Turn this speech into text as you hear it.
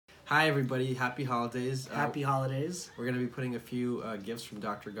Hi everybody, happy holidays. Happy holidays. We're going to be putting a few gifts from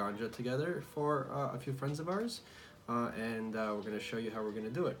Dr.Ganja together for a few friends of ours. And we're going to show you how we're going to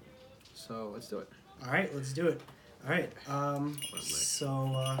do it. So let's do it. Alright, let's do it. Alright,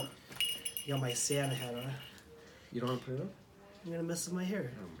 so you got my Santa hat on. You don't want to put it up? I'm going to mess with my hair.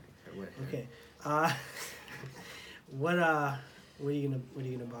 Oh my God, wait. Okay. What are you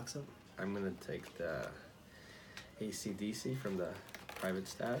gonna box up? I'm going to take the AC/DC from the private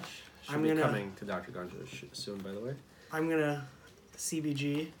stash. I'm Should be coming to Dr. Ganja soon, by the way. I'm gonna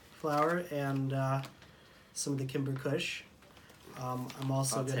CBG flour and some of the Kimber Kush. I'm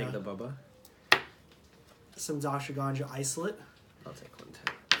also I'll gonna take the Bubba. some Dr. Ganja isolate. I'll take one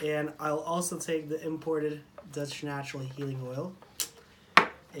too. And I'll also take the imported Dutch Natural Healing Oil.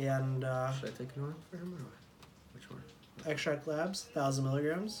 And Should I take an oil for him or what? Which one? Extract Labs, 1,000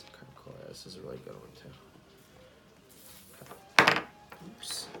 milligrams. Okay, cool. Yeah, this is a really good one too.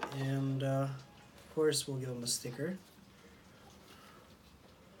 Oops. And of course we'll give them a sticker.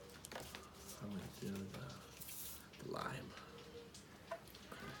 I'm going to do the lime.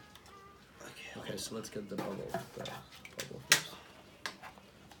 Okay, so let's get the bubble first.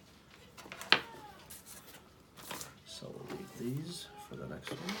 So we'll leave these for the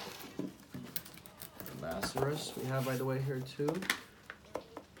next one. The Lazarus we have, by the way, here too.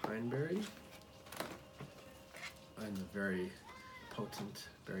 Pineberry. And the very potent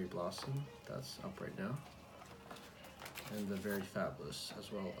berry blossom that's up right now. And the very fabulous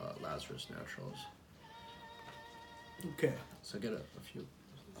as well, Lazarus Naturals. Okay. So get a few.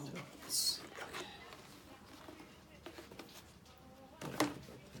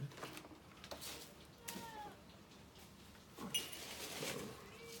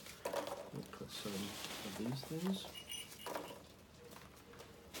 We'll put some of these things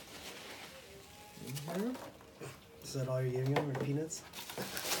in here. Is that all you're giving them, or peanuts?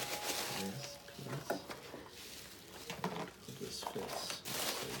 Yes, peanuts. Hope this fits.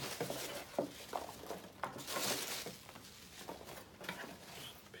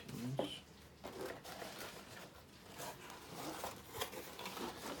 Peanuts.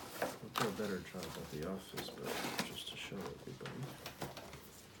 We'll do a better job at the office, but just to show everybody.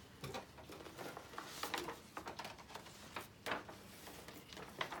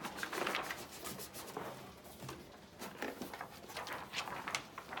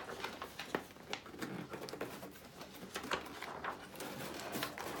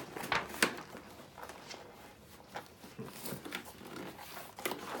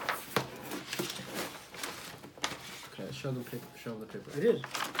 Show them paper. Show them the paper. I did.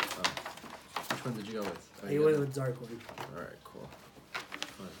 Which one did you go with? I went with the dark one. All right, cool.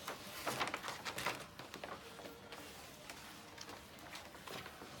 Fine.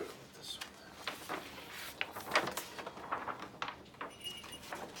 This one.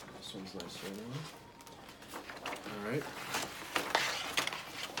 This one's nicer anyway. All right.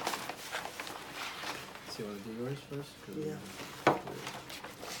 So you want to do yours first? Yeah.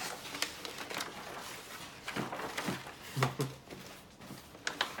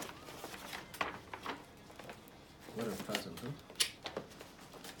 What a present, huh?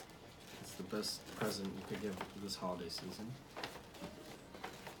 It's the best present you could give this holiday season.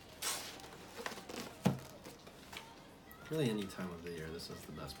 Really, any time of the year, this is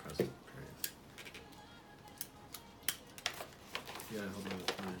the best present, period. You gotta hold on to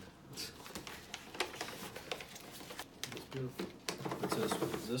it. It's beautiful. What's this one?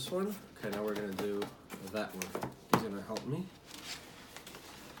 Is this one? Okay, now we're gonna do that one. He's gonna help me.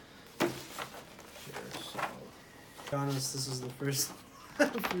 To be honest, this is the first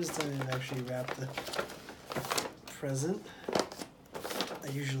first time I've actually wrapped a present.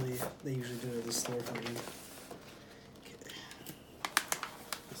 They usually do it at the store for me. Okay.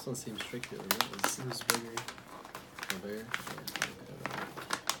 This one seems trickier, right? It seems bigger. Bigger?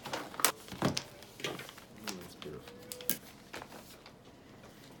 That's beautiful.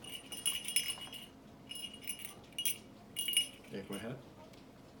 Take my hat?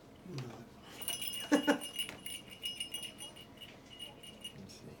 No.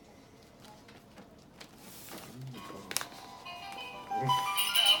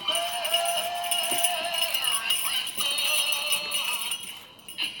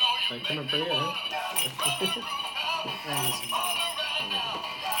 Like, come up pretty good, huh?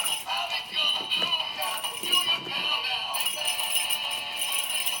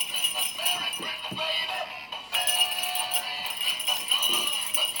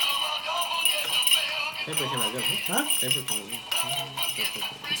 Paper came out good, huh? Huh? Paper came out good.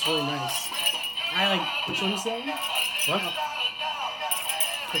 It's really nice. I like, which one is that one? What?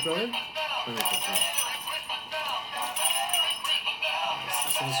 Pepperoni? Let me put that.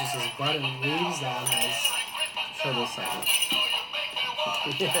 So this just says button leaves. That one has. Show this side.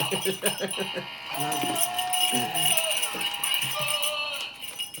 Not this side.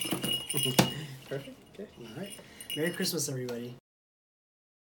 Perfect. Okay. All right. Merry Christmas, everybody.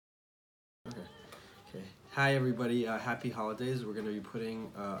 Okay. Hi, everybody. Happy holidays. We're going to be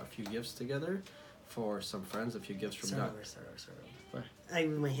putting a few gifts together for some friends. A few gifts from Start over. What?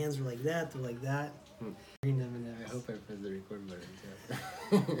 My hands were like that. They're like that. I hope I pressed the record button.